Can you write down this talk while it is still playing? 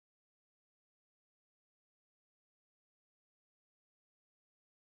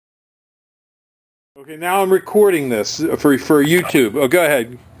Okay, now I'm recording this for YouTube. Oh, go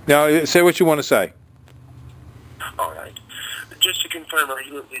ahead. Now, say what you want to say. All right. Just to confirm, are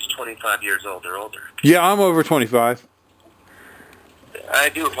you at least 25 years old or older? Yeah, I'm over 25. I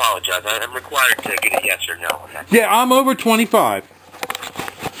do apologize. I'm required to get a yes or no on that. Yeah, I'm over 25.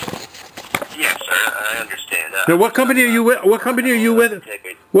 Yes, sir. I understand. Now, what company are you with? What company are you with?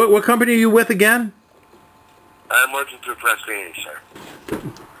 What company are you with again? I'm working through Press Ganey, sir.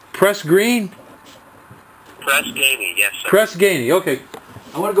 Press Green? Press Ganey, yes, sir. Press Ganey, okay.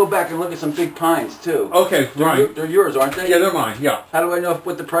 I want to go back and look at some big pines, too. Okay, right. They're yours, aren't they? Yeah, they're mine, yeah. How do I know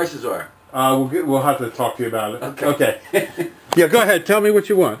what the prices are? We'll have to talk to you about it. Okay. Yeah, go ahead. Tell me what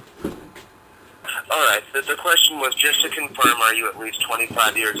you want. All right. The question was just to confirm, are you at least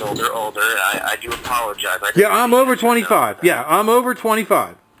 25 years old or older? I do apologize. Yeah, I'm over 25. Yeah, I'm over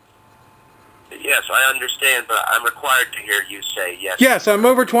 25. Yes, I understand, but I'm required to hear you say yes. Yes, I'm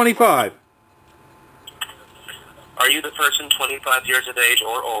over 25. Are you the person 25 years of age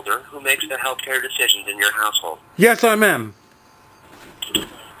or older who makes the healthcare decisions in your household? Yes, I am.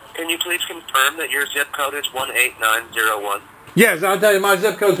 Can you please confirm that your zip code is 18901? Yes, I'll tell you, my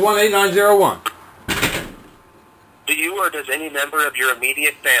zip code is 18901. Do you or does any member of your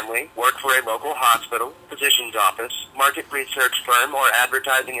immediate family work for a local hospital, physician's office, market research firm, or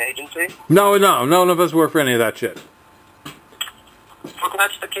advertising agency? No, none of us work for any of that shit. For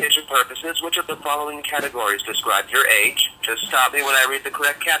classification purposes, which of the following categories describe your age? Just stop me when I read the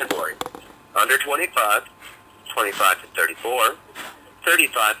correct category. Under 25, 25 to 34,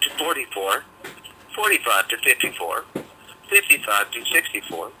 35 to 44, 45 to 54, 55 to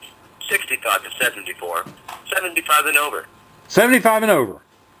 64, 65 to 74, 75 and over. 75 and over.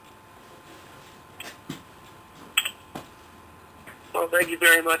 Well, thank you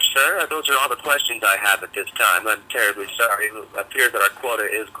very much, sir. Those are all the questions I have at this time. I'm terribly sorry. It appears that our quota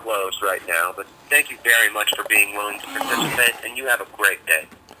is closed right now, but thank you very much for being willing to participate, and you have a great day.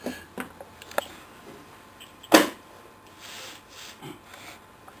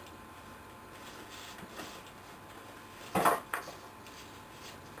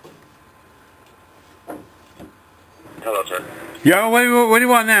 Hello, sir. Yeah, what do you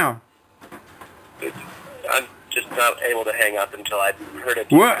want now? I'm just not able to hang up until I've heard if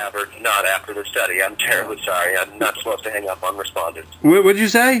What? you have or not after the study. I'm terribly sorry. I'm not supposed to hang up on respondents. What did you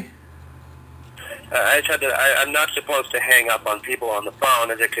say? I said that I'm not supposed to hang up on people on the phone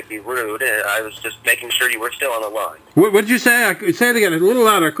as it could be rude. I was just making sure you were still on the line. What did you say? Say it again, a little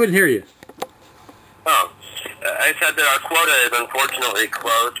louder. I couldn't hear you. Oh. I said that our quota is unfortunately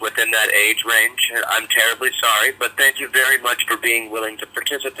closed within that age range. I'm terribly sorry, but thank you very much for being willing to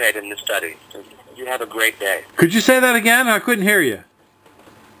participate in the study. You have a great day. Could you say that again? I couldn't hear you.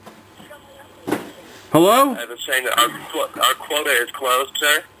 Hello? I was saying that our quota is closed,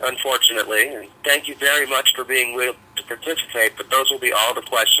 sir, unfortunately. And thank you very much for being willing to participate, but those will be all the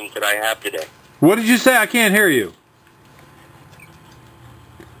questions that I have today. What did you say? I can't hear you.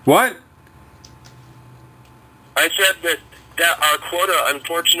 What? I said that our quota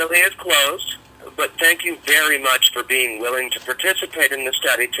unfortunately is closed, but thank you very much for being willing to participate in the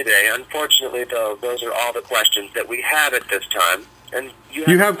study today. Unfortunately, though, those are all the questions that we have at this time. And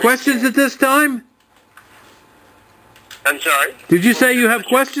you have questions at this time? I'm sorry? Did you say you have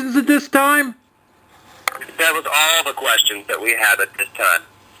questions at this time? That was all the questions that we have at this time.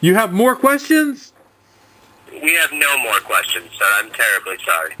 You have more questions? We have no more questions, sir. I'm terribly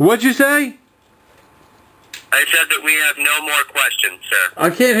sorry. What'd you say? I said that we have no more questions, sir. I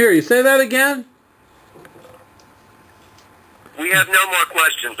can't hear you. Say that again? We have no more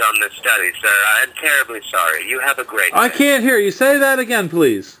questions on this study, sir. I'm terribly sorry. You have a great day. I can't hear you. Say that again,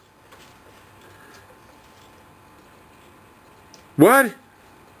 please. What?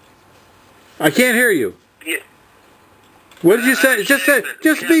 I can't hear you. Yeah. What did you say? Just speak.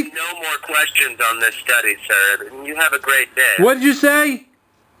 We have no more questions on this study, sir. You have a great day. What did you say?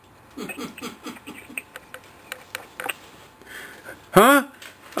 Huh?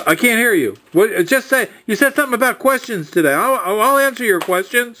 I can't hear you. What? Just say. You said something about questions today. I'll answer your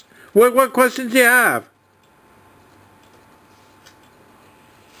questions. What questions do you have?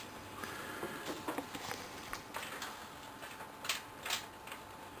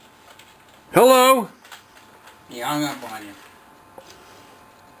 Hello? He hung up on you.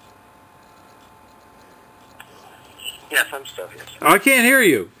 Yes, I'm still here, sir. I can't hear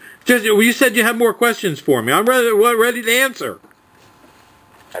you. You said you have more questions for me. I'm ready to answer.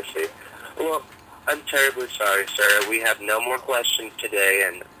 I see. Well, I'm terribly sorry, sir. We have no more questions today,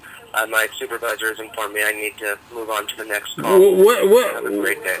 and my supervisor has informed me I need to move on to the next call. Have a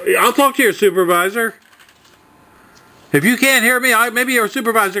great day. I'll talk to your supervisor. If you can't hear me, maybe your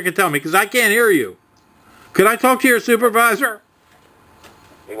supervisor can tell me, because I can't hear you. Could I talk to your supervisor?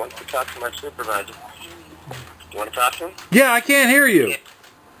 He wants to talk to my supervisor. You want to talk to him? Yeah, I can't hear you.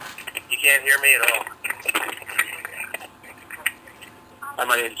 You can't hear me at all. Hi,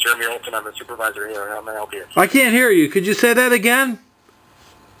 my name is Jeremy Olson. I'm the supervisor here. How may I help you? I can't hear you. Could you say that again?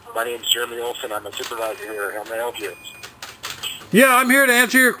 My name is Jeremy Olson. I'm the supervisor here. How may I help you? Yeah, I'm here to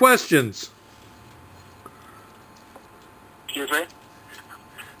answer your questions. Excuse me?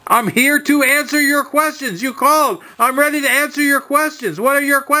 I'm here to answer your questions. You called. I'm ready to answer your questions. What are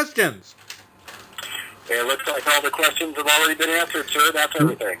your questions? It looks like all the questions have already been answered, sir. That's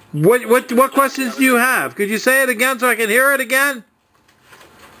everything. What questions do you have? Could you say it again so I can hear it again?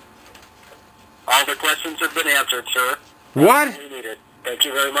 All the questions have been answered, sir. What? That's all we needed. Thank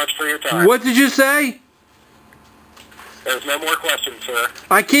you very much for your time. What did you say? There's no more questions, sir.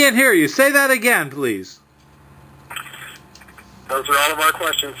 I can't hear you. Say that again, please. Those are all of our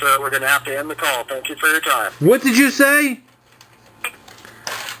questions, sir. We're going to have to end the call. Thank you for your time. What did you say?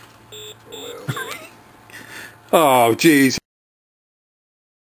 Oh, jeez.